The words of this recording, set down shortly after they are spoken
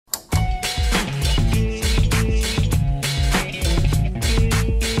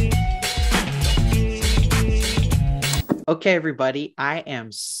Okay, everybody, I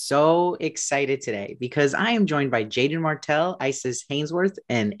am so excited today because I am joined by Jaeden Martell, Isis Hainsworth,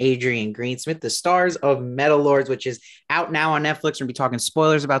 and Adrian Greensmith, the stars of Metal Lords, which is out now on Netflix. We're gonna be talking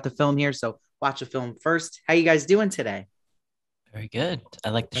spoilers about the film here, so watch the film first. How you guys doing today? Very good. I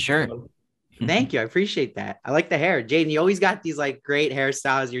like the shirt. Thank you. I appreciate that. I like the hair. Jaden, you always got these like great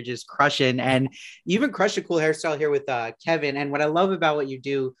hairstyles. You're just crushing. And you even crushed a cool hairstyle here with Kevin. And what I love about what you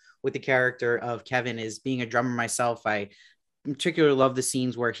do with the character of Kevin is being a drummer myself. I particularly love the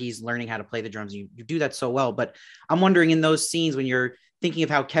scenes where he's learning how to play the drums. You do that so well. But I'm wondering in those scenes when you're thinking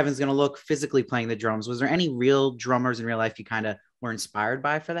of how Kevin's going to look physically playing the drums, was there any real drummers in real life you kind of were inspired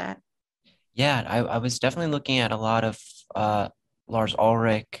by for that? Yeah, I was definitely looking at a lot of uh Lars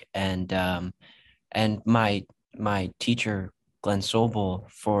Ulrich and my teacher Glenn Sobel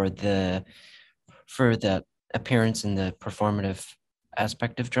for the appearance and the performative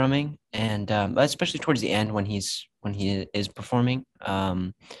aspect of drumming, and especially towards the end when he is performing.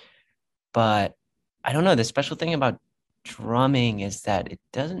 But I don't know, the special thing about drumming is that it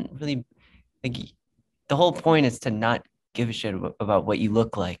doesn't really, like, the whole point is to not give a shit about what you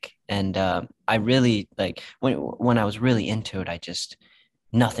look like. And I really, like, when I was really into it, I just,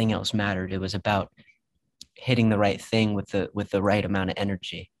 nothing else mattered. It was about hitting the right thing with the right amount of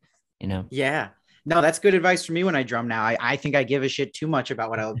energy, you know. Yeah. No, that's good advice for me when I drum now. I think I give a shit too much about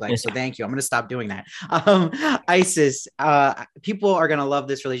what I look like. So thank you. I'm gonna stop doing that. Isis, people are gonna love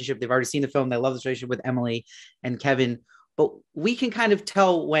this relationship. They've already seen the film, they love this relationship with Emily and Kevin. But we can kind of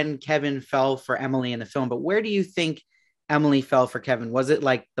tell when Kevin fell for Emily in the film. But where do you think Emily fell for Kevin? Was it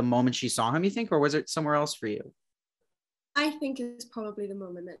like the moment she saw him, you think, or was it somewhere else for you? I think it's probably the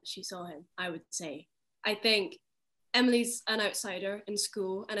moment that she saw him, I would say. I think Emily's an outsider in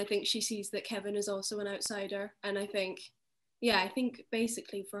school, and I think she sees that Kevin is also an outsider. And I think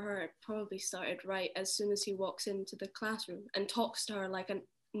basically for her, it probably started right as soon as he walks into the classroom and talks to her like a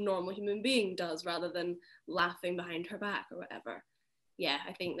normal human being does rather than laughing behind her back or whatever. Yeah,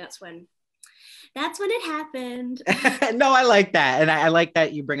 I think that's when it happened. No, I like that. And I like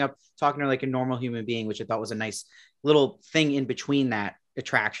that you bring up talking to her like a normal human being, which I thought was a nice little thing in between that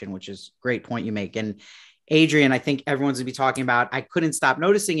attraction, which is a great point you make. And Adrian, I think everyone's gonna be talking about. I couldn't stop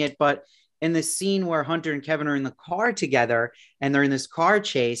noticing it, but in the scene where Hunter and Kevin are in the car together and they're in this car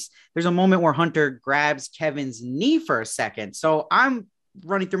chase, there's a moment where Hunter grabs Kevin's knee for a second. So I'm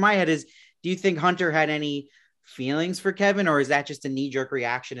running through my head is, do you think Hunter had any feelings for Kevin, or is that just a knee jerk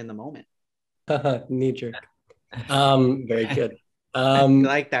reaction in the moment? Knee jerk. Very good. You Um,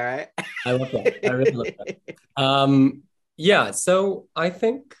 like that, right? I love that. I really love that. Yeah, so I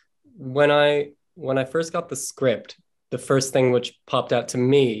think when I first got the script, the first thing which popped out to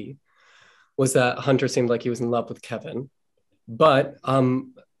me was that Hunter seemed like he was in love with Kevin. But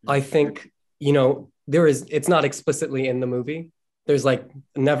I think, it's not explicitly in the movie. There's like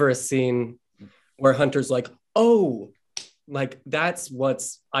never a scene where Hunter's like, oh, like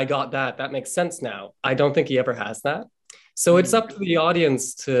I got that. That makes sense now. I don't think he ever has that. So it's Mm. up to the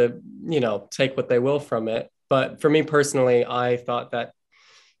audience to, take what they will from it. But for me personally, I thought that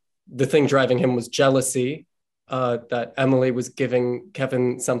the thing driving him was jealousy, that Emily was giving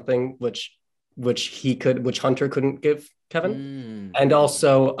Kevin something which Hunter couldn't give Kevin. Mm. And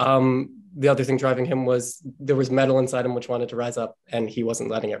also, the other thing driving him was there was metal inside him which wanted to rise up, and he wasn't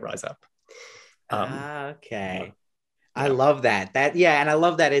letting it rise up. Yeah, Okay. I yeah. love that. Yeah, and I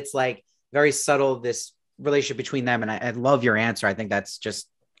love that it's like very subtle, this relationship between them. And I love your answer. I think that's just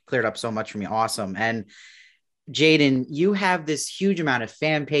cleared up so much for me. Awesome. And Jaeden, you have this huge amount of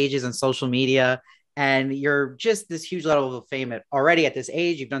fan pages on social media, and you're just this huge level of fame already at this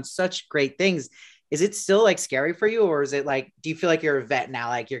age. You've done such great things. Is it still like scary for you, or is it like, do you feel like you're a vet now?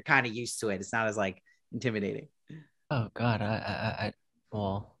 Like you're kind of used to it. It's not as like intimidating. Oh God,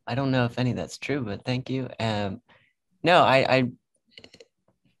 well, I don't know if any of that's true, but thank you. No,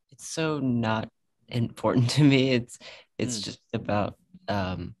 it's so not important to me. It's Mm. just about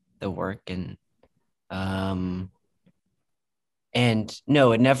the work, um and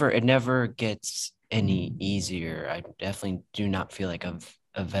no, it never gets any easier. I definitely do not feel like a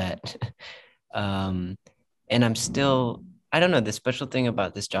vet. um and I'm still, I don't know, the special thing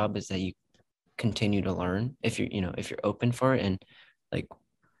about this job is that you continue to learn if you're open for it. And like,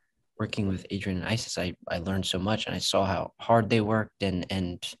 working with Adrian and Isis, I learned so much, and I saw how hard they worked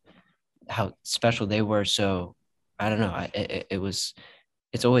and how special they were. So I don't know.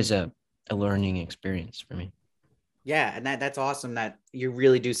 It's always a learning experience for me. Yeah, and that's awesome that you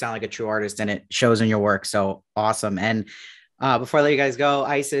really do sound like a true artist and it shows in your work. So awesome. And before I let you guys go,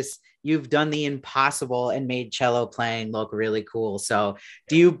 Isis, you've done the impossible and made cello playing look really cool. So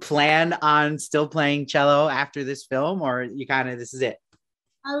do you plan on still playing cello after this film, or you kind of, this is it?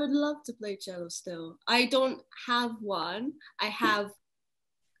 I would love to play cello still. I don't have one. I have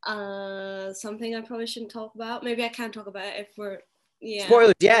something I probably shouldn't talk about. Maybe I can talk about it if we're, yeah.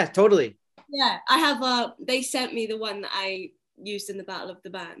 Spoilers, yeah, totally. Yeah, I have they sent me the one that I used in the Battle of the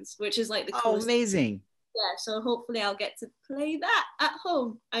Bands, which is like the coolest. Amazing. Yeah, so hopefully I'll get to play that at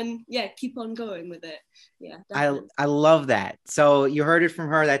home and yeah, keep on going with it. Yeah, definitely. I love that. So you heard it from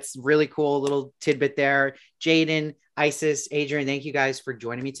her. That's really cool. Little tidbit there. Jaeden, Isis, Adrian, thank you guys for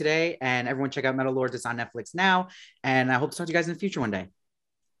joining me today. And everyone check out Metal Lords. It's on Netflix now. And I hope to talk to you guys in the future one day.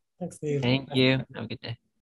 Thanks, Steve. Thank you. Have a good day.